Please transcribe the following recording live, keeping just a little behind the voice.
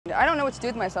I don't know what to do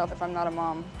with myself if I'm not a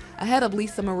mom. Ahead of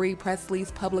Lisa Marie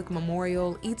Presley's public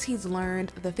memorial, ET's learned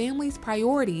the family's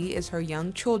priority is her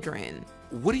young children.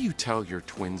 What do you tell your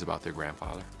twins about their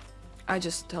grandfather? I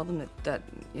just tell them that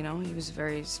you know, he was a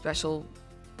very special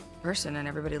person and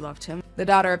everybody loved him. The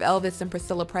daughter of Elvis and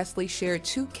Priscilla Presley shared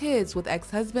 2 kids with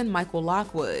ex-husband Michael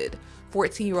Lockwood,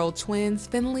 14-year-old twins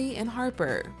Finley and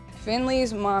Harper.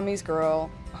 Finley's mommy's girl,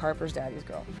 Harper's daddy's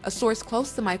girl. A source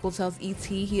close to Michael tells ET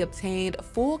he obtained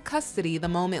full custody the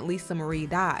moment Lisa Marie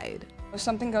died. If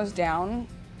something goes down,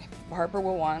 Harper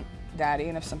will want daddy,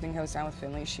 and if something goes down with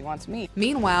Finley, she wants me.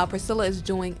 Meanwhile, Priscilla is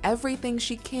doing everything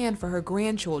she can for her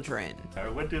grandchildren.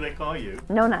 What do they call you?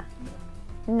 Nona.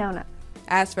 Nona.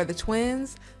 As for the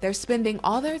twins, they're spending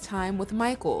all their time with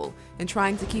Michael and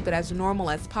trying to keep it as normal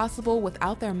as possible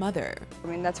without their mother. I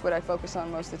mean, that's what I focus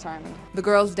on most of the time. The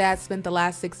girls' dad spent the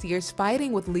last 6 years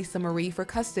fighting with Lisa Marie for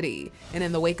custody, and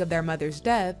in the wake of their mother's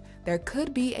death, there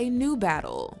could be a new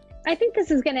battle. I think this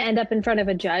is going to end up in front of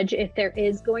a judge if there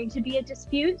is going to be a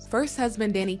dispute. First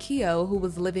husband Danny Keough, who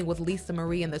was living with Lisa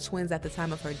Marie and the twins at the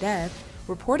time of her death,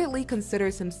 reportedly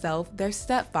considers himself their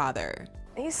stepfather.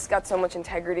 He's got so much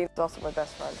integrity. He's also my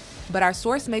best friend. But our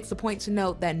source makes a point to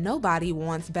note that nobody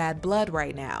wants bad blood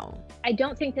right now. I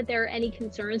don't think that there are any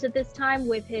concerns at this time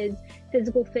with his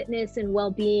physical fitness and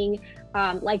well-being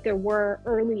like there were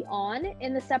early on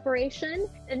in the separation.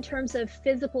 In terms of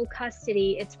physical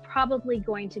custody, it's probably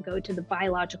going to go to the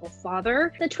biological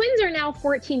father. The twins are now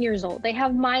 14 years old. They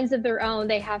have minds of their own.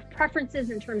 They have preferences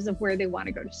in terms of where they want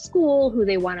to go to school, who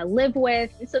they want to live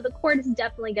with. And so the court is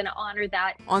definitely going to honor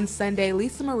that. On Sunday,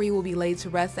 Lisa Marie will be laid to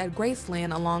rest at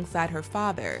Graceland alongside her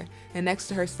father and next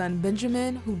to her son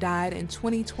Benjamin, who died in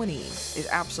 2020. Is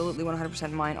absolutely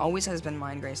 100% mine, always has been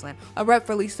mine, Graceland. A rep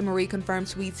for Lisa Marie confirmed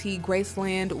to ET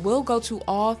Graceland will go to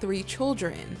all 3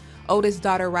 children, oldest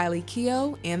daughter Riley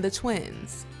Keough and the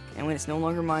twins. And when it's no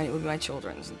longer mine, it will be my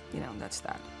children's. You know, that's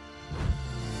that.